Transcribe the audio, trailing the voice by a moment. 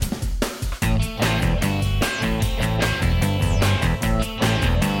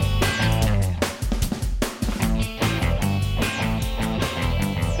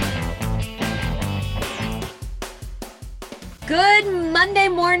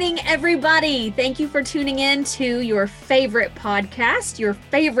morning, everybody. Thank you for tuning in to your favorite podcast, your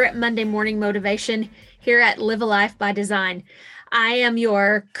favorite Monday morning motivation here at Live a Life by Design. I am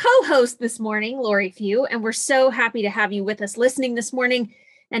your co-host this morning, Lori Few, and we're so happy to have you with us listening this morning.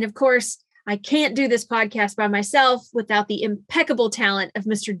 And of course, I can't do this podcast by myself without the impeccable talent of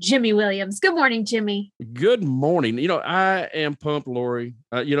Mr. Jimmy Williams. Good morning, Jimmy. Good morning. I am pumped, Lori.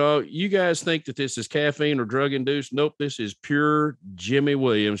 You guys think that this is caffeine or drug induced. Nope. This is pure Jimmy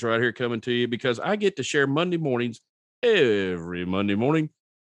Williams right here coming to you because I get to share Monday mornings every Monday morning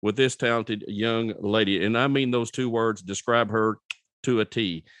with this talented young lady. And I mean, those two words describe her to a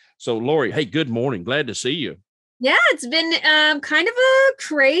T. So Lori, hey, good morning. Glad to see you. Yeah, it's been kind of a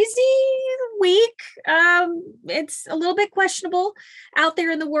crazy week. It's a little bit questionable out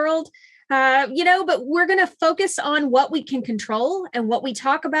there in the world, but we're going to focus on what we can control, and what we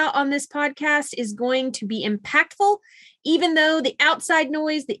talk about on this podcast is going to be impactful. Even though the outside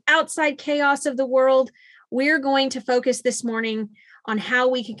noise, the outside chaos of the world, we're going to focus this morning on how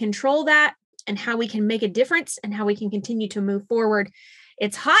we can control that and how we can make a difference and how we can continue to move forward.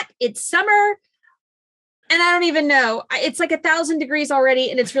 It's hot, it's summer. And I don't even know. It's like 1,000 degrees already,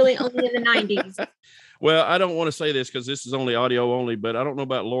 and it's really only in the 90s. Well, I don't want to say this because this is only audio only, but I don't know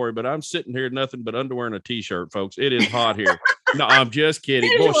about Lori, but I'm sitting here nothing but underwear and a T-shirt, folks. It is hot here. No, I'm just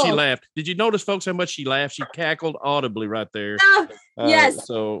kidding. Boy, she laughed. Did you notice, folks, how much she laughed? She cackled audibly right there. Yes.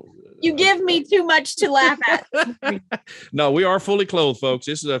 So you give me too much to laugh at. No, we are fully clothed, folks.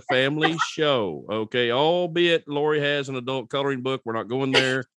 This is a family show, okay? Albeit Lori has an adult coloring book. We're not going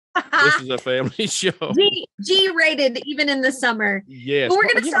there. This is a family show. G-rated even in the summer. Yes. But we're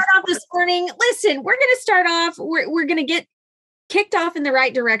going to start off this morning. Listen, we're going to start off. We're going to get kicked off in the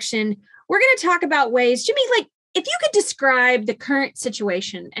right direction. We're going to talk about ways, Jimmy, like if you could describe the current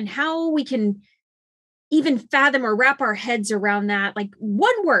situation and how we can even fathom or wrap our heads around that, like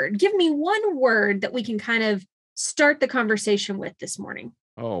one word, give me one word that we can kind of start the conversation with this morning.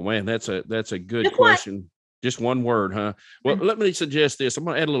 Oh man, that's a good question. Just one word, huh? Well, let me suggest this. I'm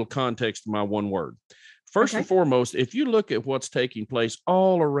going to add a little context to my one word. First and foremost, if you look at what's taking place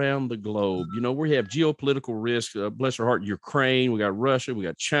all around the globe, we have geopolitical risk, bless her heart, Ukraine, we got Russia, we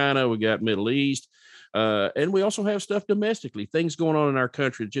got China, we got Middle East, and we also have stuff domestically, things going on in our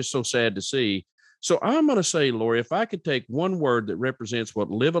country. It's just so sad to see. So I'm going to say, Lori, if I could take one word that represents what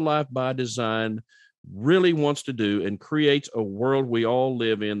Live a Life by Design really wants to do and creates a world we all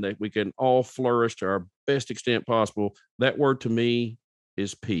live in that we can all flourish to our best extent possible, that word to me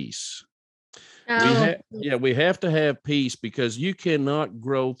is peace. We have to have peace because you cannot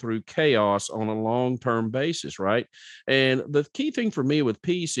grow through chaos on a long-term basis, right? And the key thing for me with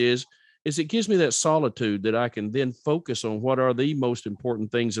peace is it gives me that solitude that I can then focus on what are the most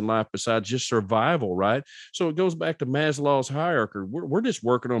important things in life besides just survival, right? So it goes back to Maslow's hierarchy. We're just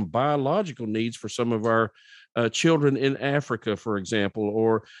working on biological needs for some of our children in Africa, for example,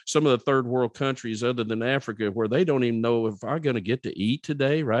 or some of the third world countries other than Africa, where they don't even know if I'm going to get to eat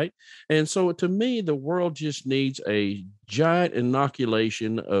today, right? And so to me, the world just needs a giant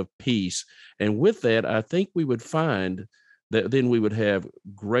inoculation of peace. And with that, I think we would find that then we would have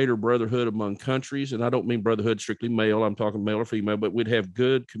greater brotherhood among countries. And I don't mean brotherhood strictly male, I'm talking male or female, but we'd have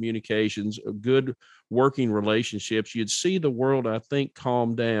good communications, good working relationships. You'd see the world, I think,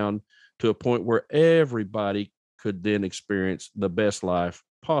 calm down to a point where everybody could then experience the best life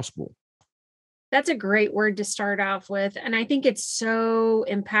possible. That's a great word to start off with. And I think it's so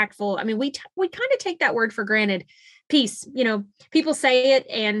impactful. I mean, we kind of take that word for granted. Peace, people say it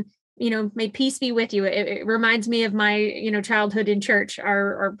and may peace be with you. It reminds me of my, childhood in church.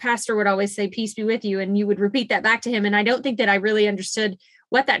 Our pastor would always say, peace be with you. And you would repeat that back to him. And I don't think that I really understood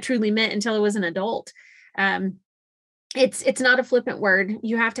what that truly meant until I was an adult. It's not a flippant word.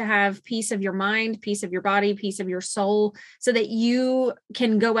 You have to have peace of your mind, peace of your body, peace of your soul, so that you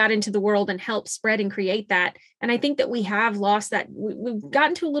can go out into the world and help spread and create that. And I think that we have lost that. We've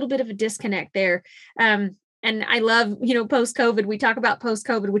gotten to a little bit of a disconnect there. And I love, post-COVID, we talk about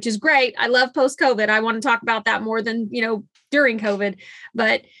post-COVID, which is great. I love post-COVID. I want to talk about that more than, during COVID.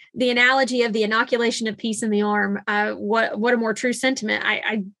 But the analogy of the inoculation of peace in the arm, what a more true sentiment.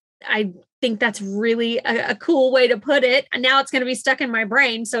 I think that's really a cool way to put it. And now it's going to be stuck in my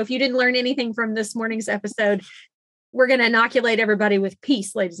brain. So if you didn't learn anything from this morning's episode, we're going to inoculate everybody with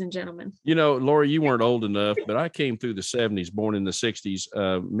peace, ladies and gentlemen. Lori, you weren't old enough, but I came through the 70s, born in the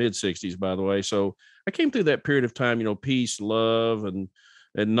 60s, mid 60s, by the way. So I came through that period of time, peace, love, and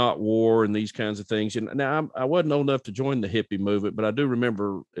and not war and these kinds of things. And now I wasn't old enough to join the hippie movement, but I do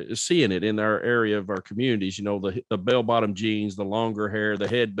remember seeing it in our area of our communities, the bell-bottom jeans, the longer hair, the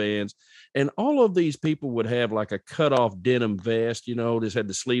headbands, and all of these people would have like a cut-off denim vest, just had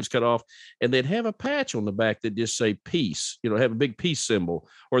the sleeves cut off, and they'd have a patch on the back that just say peace, have a big peace symbol,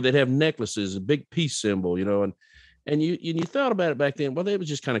 or they'd have necklaces, a big peace symbol, and you thought about it back then. Well, it was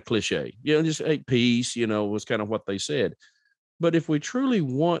just kind of cliche, just hey, peace, was kind of what they said. But if we truly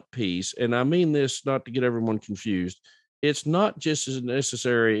want peace, and I mean this not to get everyone confused, it's not just as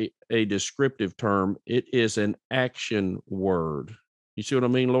necessary a descriptive term, it is an action word. You see what I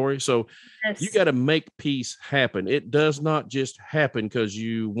mean, Lori? So you got to make peace happen. It does not just happen because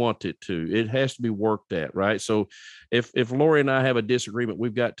you want it to. It has to be worked at, right? So if Lori and I have a disagreement,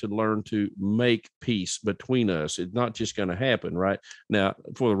 we've got to learn to make peace between us. It's not just going to happen, right? Now,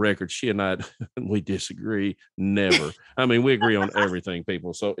 for the record, she and I, we disagree. Never. I mean, we agree on everything,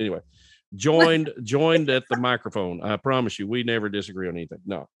 people. So anyway, joined at the microphone. I promise you, we never disagree on anything.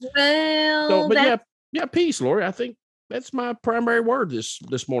 No. Well, so, but yeah, peace, Lori. I think that's my primary word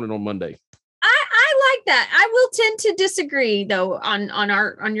this morning on Monday. I like that. I will tend to disagree though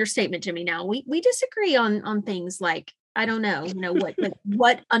on your statement, Jimmy. Now we disagree on things like, I don't know,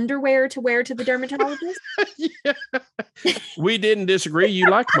 what underwear to wear to the dermatologist. Yeah. We didn't disagree. You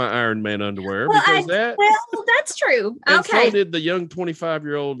liked my Iron Man underwear because that's true. And okay. So did the young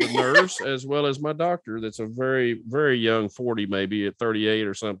 25-year-old nurse, as well as my doctor. That's a very, very young 40, maybe at 38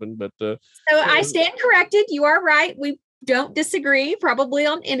 or something. But so I stand corrected. You are right. We don't disagree probably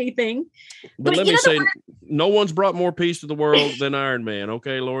on anything. But let me say, no one's brought more peace to the world than Iron Man.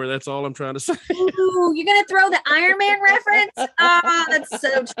 Okay, Lori, that's all I'm trying to say. Ooh, you're going to throw the Iron Man reference? That's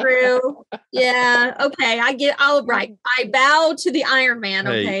so true. Yeah. Okay. I bow to the Iron Man.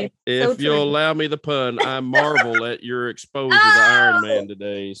 Okay. Hey, if you'll allow me the pun, I marvel at your exposure to Iron Man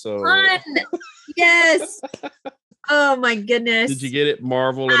today. So fun. Yes. Oh my goodness. Did you get it?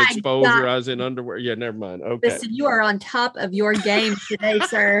 Marvel and exposure. I was in underwear. Yeah, never mind. Okay. Listen, you are on top of your game today,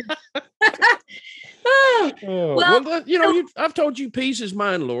 sir. I've told you peace is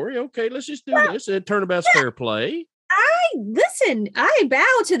mine, Lori. Okay, let's just do this. Turnabout's fair play. I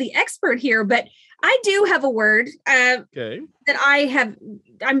bow to the expert here, but I do have a word that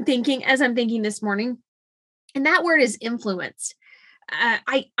I'm thinking this morning, and that word is influence.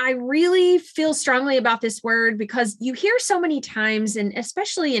 I really feel strongly about this word because you hear so many times, and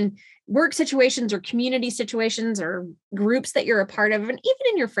especially in work situations or community situations or groups that you're a part of, and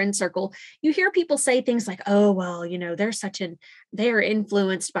even in your friend circle, you hear people say things like, oh, well, they're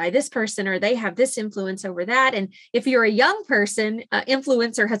influenced by this person, or they have this influence over that. And if you're a young person,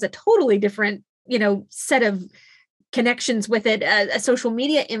 influencer has a totally different, set of connections with it. A social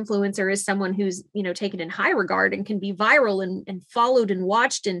media influencer is someone who's, taken in high regard and can be viral and followed and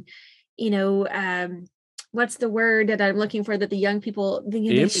watched. And, what's the word that I'm looking for that the young people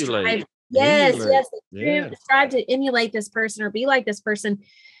strive? Yes. Strive to emulate this person or be like this person.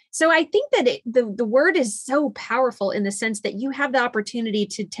 So I think that the word is so powerful in the sense that you have the opportunity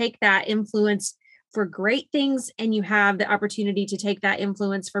to take that influence for great things, and you have the opportunity to take that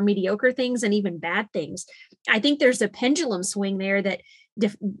influence for mediocre things and even bad things. I think there's a pendulum swing there that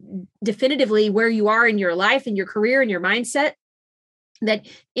definitively where you are in your life and your career and your mindset, that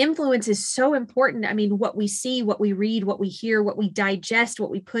influence is so important. I mean, what we see, what we read, what we hear, what we digest, what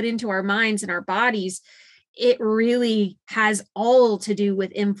we put into our minds and our bodies, it really has all to do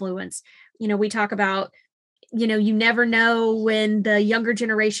with influence. We talk about, you never know when the younger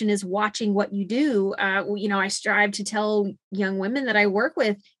generation is watching what you do. I strive to tell young women that I work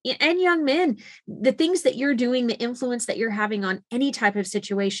with and young men, the things that you're doing, the influence that you're having on any type of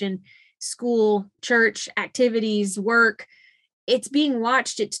situation, school, church, activities, work, it's being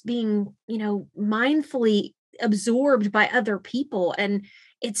watched. It's being, mindfully absorbed by other people. And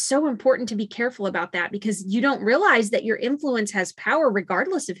it's so important to be careful about that, because you don't realize that your influence has power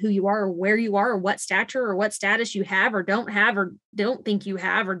regardless of who you are or where you are or what stature or what status you have or don't think you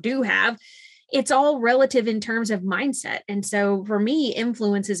have or do have. It's all relative in terms of mindset. And so for me,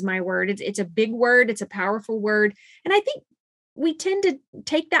 influence is my word. It's a big word. It's a powerful word. And I think we tend to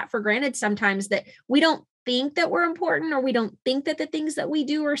take that for granted sometimes, that we don't think that we're important, or we don't think that the things that we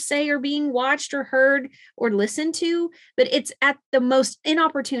do or say are being watched or heard or listened to, but it's at the most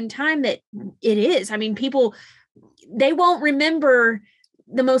inopportune time that it is. I mean, people, they won't remember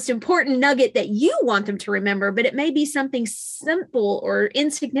the most important nugget that you want them to remember, but it may be something simple or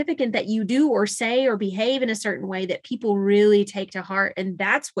insignificant that you do or say or behave in a certain way that people really take to heart. And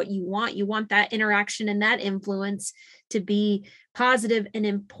that's what you want. You want that interaction and that influence to be positive and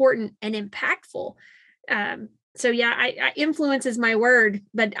important and impactful. So yeah, influence is my word,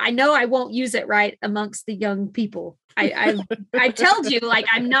 but I know I won't use it right amongst the young people. I've told you, like,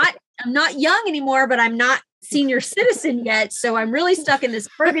 I'm not young anymore, but I'm not senior citizen yet. So I'm really stuck in this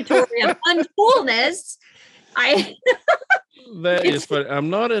purgatory of uncoolness. That is funny. I'm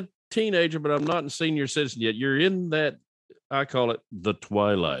not a teenager, but I'm not a senior citizen yet. You're in that, I call it the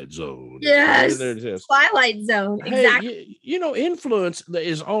twilight zone. Yes, twilight zone. Exactly. Hey, influence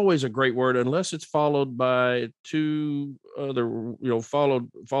is always a great word unless it's followed by two other,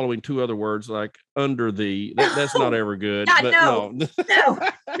 following two other words like under the. That's not ever good. God, but no,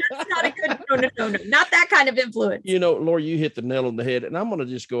 that's not a good. No, not that kind of influence. Lori, you hit the nail on the head, and I'm going to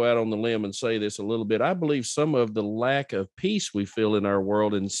just go out on the limb and say this a little bit. I believe some of the lack of peace we feel in our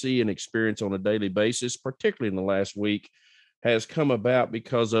world and see and experience on a daily basis, particularly in the last week, has come about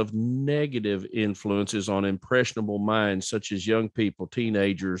because of negative influences on impressionable minds, such as young people,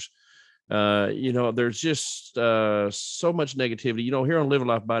 teenagers. There's just so much negativity. Here on Live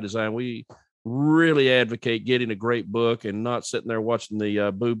Life by Design, we really advocate getting a great book and not sitting there watching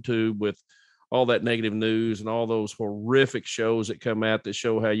the boob tube with all that negative news and all those horrific shows that come out that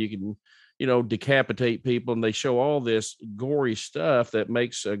show how you can, decapitate people. And they show all this gory stuff that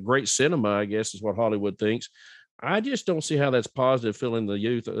makes a great cinema, I guess, is what Hollywood thinks. I just don't see how that's positive, filling the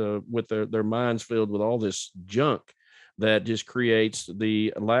youth with their minds filled with all this junk that just creates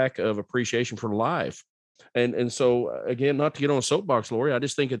the lack of appreciation for life. And so, again, not to get on a soapbox, Lori, I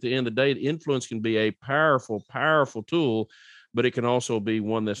just think at the end of the day, the influence can be a powerful, powerful tool, but it can also be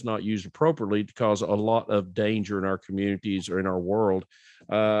one that's not used appropriately to cause a lot of danger in our communities or in our world.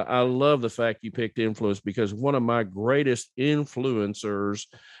 I love the fact you picked influence, because one of my greatest influencers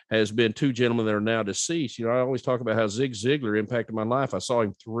has been two gentlemen that are now deceased. I always talk about how Zig Ziglar impacted my life. I saw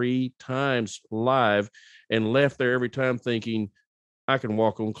him 3 times live and left there every time thinking, I can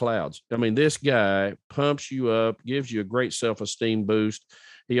walk on clouds. I mean, this guy pumps you up, gives you a great self-esteem boost.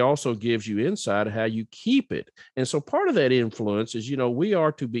 He also gives you insight of how you keep it. And so part of that influence is, we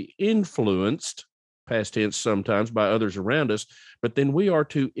are to be influenced, past tense sometimes, by others around us, but then we are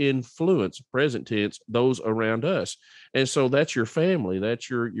to influence, present tense, those around us. And so that's your family, that's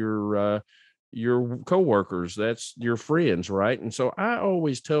your coworkers, that's your friends, right? And so I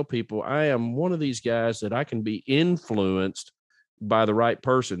always tell people I am one of these guys that I can be influenced by the right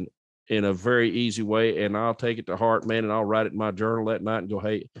person in a very easy way. And I'll take it to heart, man. And I'll write it in my journal that night and go,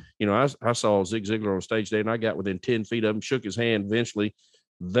 hey, I saw Zig Ziglar on stage today and I got within 10 feet of him, shook his hand. Eventually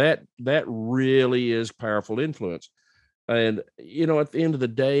that really is powerful influence. And, at the end of the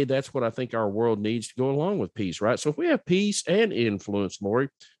day, that's what I think our world needs to go along with peace, right? So if we have peace and influence, Lori,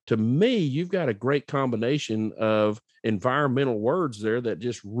 to me, you've got a great combination of environmental words there that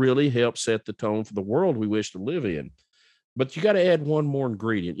just really help set the tone for the world we wish to live in. But you got to add one more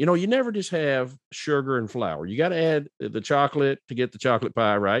ingredient. You never just have sugar and flour. You got to add the chocolate to get the chocolate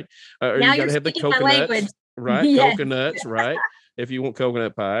pie, right? Or you got to have the coconuts, right? Yes. Coconuts, right? If you want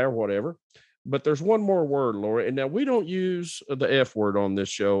coconut pie or whatever. But there's one more word, Laura. And now we don't use the F word on this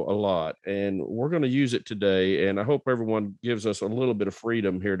show a lot, and we're going to use it today. And I hope everyone gives us a little bit of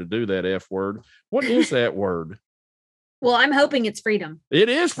freedom here to do that F word. What is that word? Well, I'm hoping it's freedom. It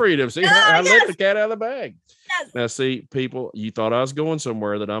is freedom. See, I let the cat out of the bag. Yes. Now, see, people, you thought I was going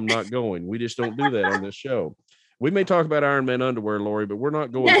somewhere that I'm not going. We just don't do that on this show. We may talk about Iron Man underwear, Lori, but we're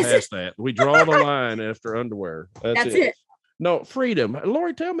not going past that. We draw the line after underwear. That's it. No, freedom.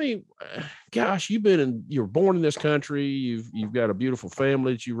 Lori, tell me, gosh, you're born in this country. You've got a beautiful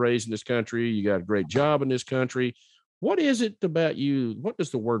family that you raised in this country. You got a great job in this country. What is it about you? What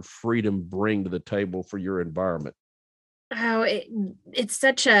does the word freedom bring to the table for your environment? Oh, it's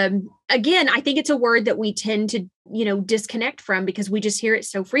such again, I think it's a word that we tend to, disconnect from because we just hear it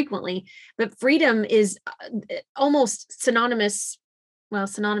so frequently. But freedom is almost synonymous. Well,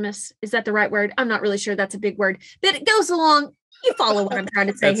 synonymous, is that the right word? I'm not really sure. That's a big word, but it goes along. You follow what I'm trying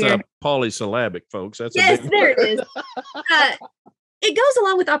to say. That's here. Polysyllabic, folks. That's there it is. It goes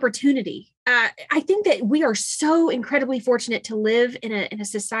along with opportunity. I think that we are so incredibly fortunate to live in a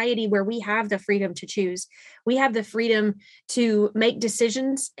society where we have the freedom to choose. We have the freedom to make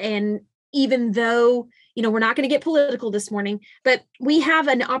decisions. And even though, we're not going to get political this morning, but we have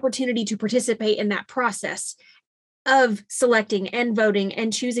an opportunity to participate in that process of selecting and voting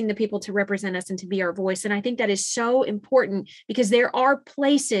and choosing the people to represent us and to be our voice. And I think that is so important because there are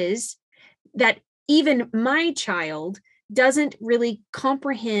places that even my child doesn't really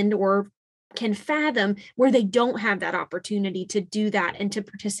comprehend or can fathom where they don't have that opportunity to do that and to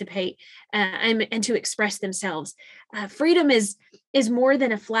participate and to express themselves. Freedom is more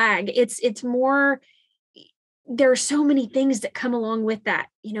than a flag. It's more, there are so many things that come along with that,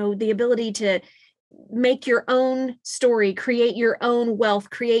 the ability to make your own story, create your own wealth,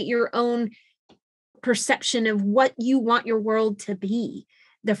 create your own perception of what you want your world to be.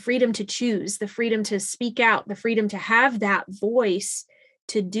 The freedom to choose, the freedom to speak out, the freedom to have that voice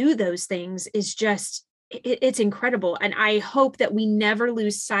to do those things is just, it's incredible. And I hope that we never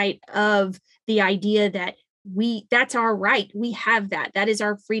lose sight of the idea that that's our right. We have that. That is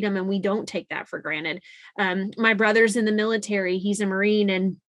our freedom. And we don't take that for granted. My brother's in the military. He's a Marine.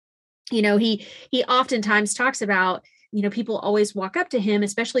 And, he oftentimes talks about, people always walk up to him,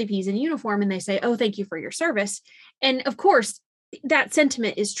 especially if he's in uniform, and they say, "Oh, thank you for your service." And of course, that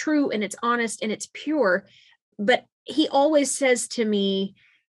sentiment is true and it's honest and it's pure. But he always says to me,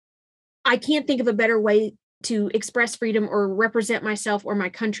 I can't think of a better way to express freedom or represent myself or my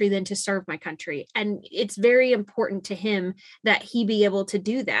country than to serve my country. And it's very important to him that he be able to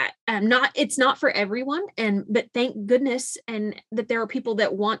do that. It's not for everyone, but thank goodness, and that there are people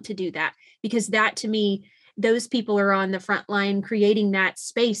that want to do that, because that, to me, those people are on the front line creating that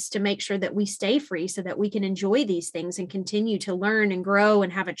space to make sure that we stay free so that we can enjoy these things and continue to learn and grow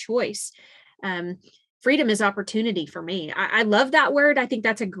and have a choice. Freedom is opportunity for me. I love that word. I think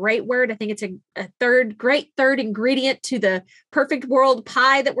that's a great word. I think it's a great third ingredient to the perfect world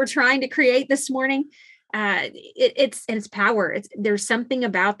pie that we're trying to create this morning. It's power. There's something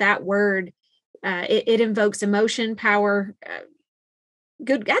about that word. It invokes emotion, power.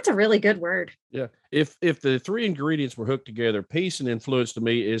 Good. That's a really good word. Yeah. If the three ingredients were hooked together, peace and influence to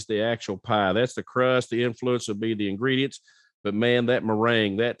me is the actual pie. That's the crust. The influence would be the ingredients. But man, that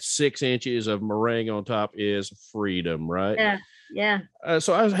meringue, that 6 inches of meringue on top is freedom, right? Yeah. Yeah.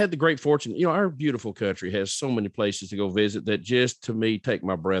 So I had the great fortune, our beautiful country has so many places to go visit that just, to me, take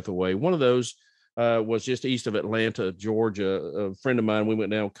my breath away. One of those was just east of Atlanta, Georgia. A friend of mine, we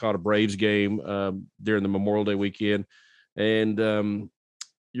went down and caught a Braves game during the Memorial Day weekend. And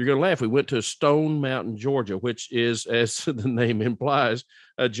you're going to laugh. We went to Stone Mountain, Georgia, which is, as the name implies,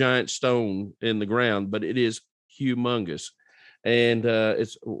 a giant stone in the ground, but it is humongous. And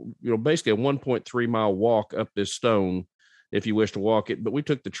it's, basically a 1.3 mile walk up this stone if you wish to walk it. But we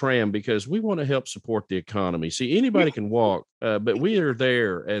took the tram because we want to help support the economy. See, anybody can walk, but we are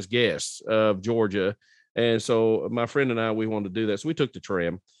there as guests of Georgia. And so my friend and I, we wanted to do that. So we took the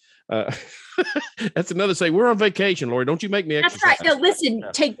tram. That's another say. We're on vacation, Lori. Don't you make me exercise. That's right. No, listen,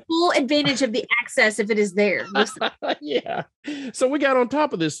 take full advantage of the access if it is there. Yeah. So we got on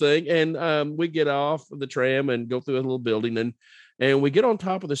top of this thing, and we get off the tram and go through a little building, and we get on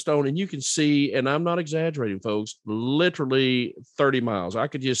top of the stone, and you can see, and I'm not exaggerating, folks, literally 30 miles. I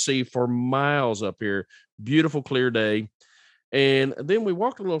could just see for miles up here. Beautiful, clear day. And then we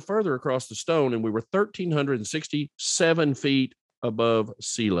walked a little further across the stone, and we were 1,367 feet above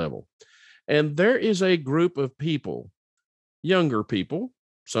sea level. And there is a group of people, younger people,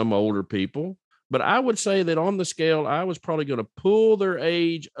 some older people, but I would say that on the scale, I was probably going to pull their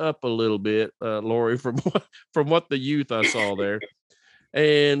age up a little bit, Lori, from what the youth I saw there.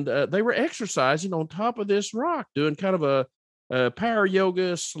 And they were exercising on top of this rock, doing kind of a power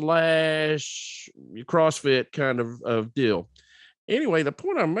yoga / CrossFit kind of deal. Anyway, the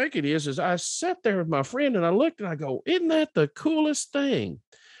point I'm making is I sat there with my friend and I looked and I go, isn't that the coolest thing?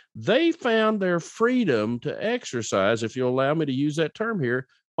 They found their freedom to exercise, if you'll allow me to use that term here,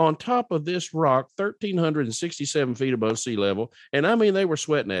 on top of this rock, 1,367 feet above sea level. And I mean, they were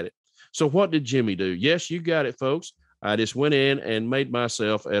sweating at it. So what did Jimmy do? Yes, you got it, folks. I just went in and made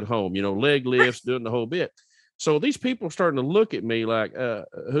myself at home, leg lifts, doing the whole bit. So these people are starting to look at me like,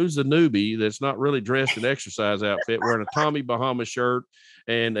 who's the newbie that's not really dressed in exercise outfit, wearing a Tommy Bahama shirt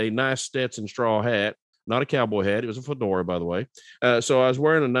and a nice Stetson straw hat, not a cowboy hat. It was a fedora, by the way. So I was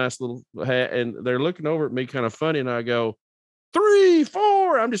wearing a nice little hat, and they're looking over at me kind of funny. And I go, 3,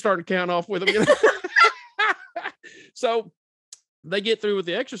 4. I'm just starting to count off with them. So they get through with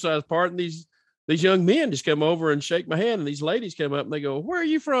the exercise part, and these young men just come over and shake my hand. And these ladies come up and they go, "Where are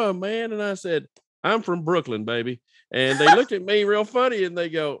you from, man?" And I said, "I'm from Brooklyn, baby." And they looked at me real funny and they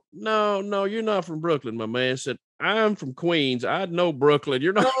go, no, you're not from Brooklyn, my man. I said, "I'm from Queens. I know Brooklyn.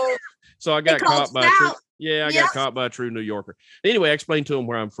 You're not." So I got caught by got caught by a true New Yorker. Anyway, I explained to them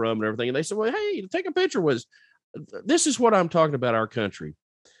where I'm from and everything. And they said, "Well, hey, take a picture with us." This is what I'm talking about, our country.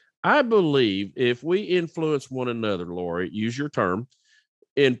 I believe if we influence one another, Lori, use your term,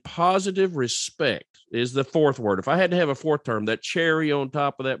 in positive respect is the fourth word. If I had to have a fourth term, that cherry on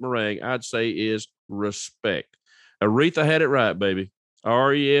top of that meringue, I'd say is respect. Aretha had it right, baby.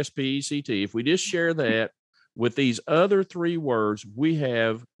 RESPECT. If we just share that with these other 3 words, we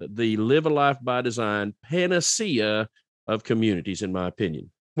have the Live a Life by Design panacea of communities, in my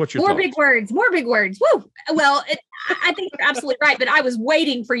opinion. What's your more thoughts? big words, more big words. Woo! Well, I think you're absolutely right, but I was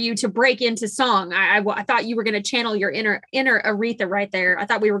waiting for you to break into song. I thought you were going to channel your inner Aretha right there. I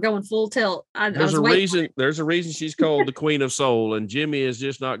thought we were going full tilt. There's a reason. There's a reason she's called the Queen of Soul, and Jimmy is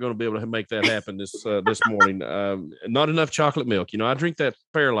just not going to be able to make that happen this morning. Not enough chocolate milk. You know, I drink that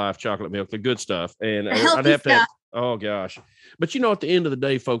Fairlife chocolate milk, the good stuff, and I'd have to have. Oh gosh, but you know, at the end of the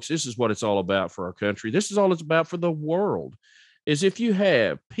day, folks, this is what it's all about for our country. This is all it's about for the world. Is if you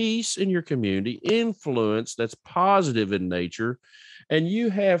have peace in your community, influence that's positive in nature, and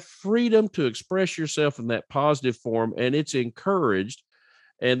you have freedom to express yourself in that positive form, and it's encouraged.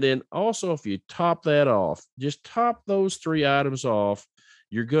 And then also, if you top that off, just top those 3 items off,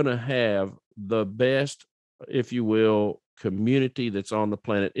 you're going to have the best, if you will, community that's on the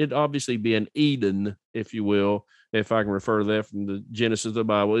planet. It'd obviously be an Eden, if you will, if I can refer to that from the Genesis of the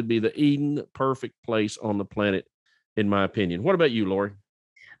Bible. It'd be the Eden, perfect place on the planet, in my opinion. What about you, Lori?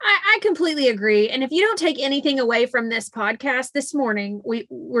 I completely agree. And if you don't take anything away from this podcast this morning,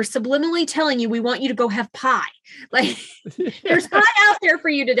 we're subliminally telling you we want you to go have pie. Like there's pie out there for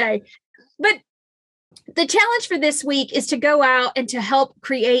you today. But the challenge for this week is to go out and to help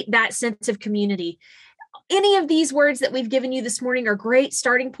create that sense of community. Any of these words that we've given you this morning are great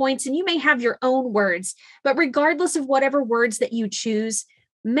starting points, and you may have your own words, but regardless of whatever words that you choose,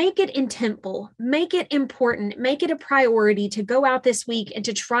 make it intentful, make it important, make it a priority to go out this week and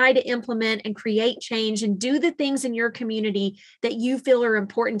to try to implement and create change and do the things in your community that you feel are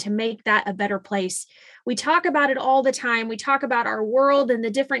important to make that a better place. We talk about it all the time. We talk about our world and the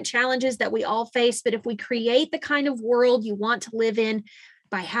different challenges that we all face. But if we create the kind of world you want to live in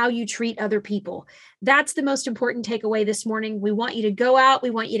by how you treat other people, that's the most important takeaway this morning. We want you to go out. We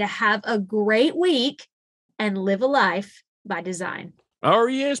want you to have a great week and live a life by design.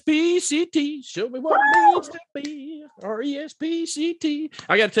 RESPCT, show me what it means to be. RESPCT.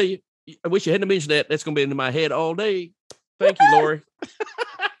 I got to tell you, I wish you hadn't mentioned that. That's going to be in my head all day. Thank you, Lori.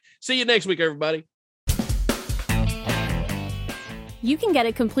 See you next week, everybody. You can get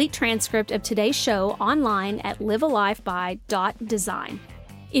a complete transcript of today's show online at livealifeby.design.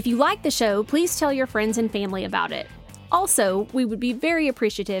 If you like the show, please tell your friends and family about it. Also, we would be very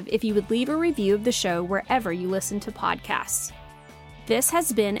appreciative if you would leave a review of the show wherever you listen to podcasts. This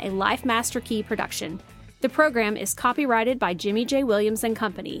has been a Life Master Key production. The program is copyrighted by Jimmy J. Williams and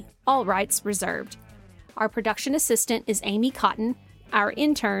Company, all rights reserved. Our production assistant is Amy Cotton. Our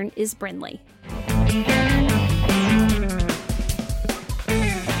intern is Brinley.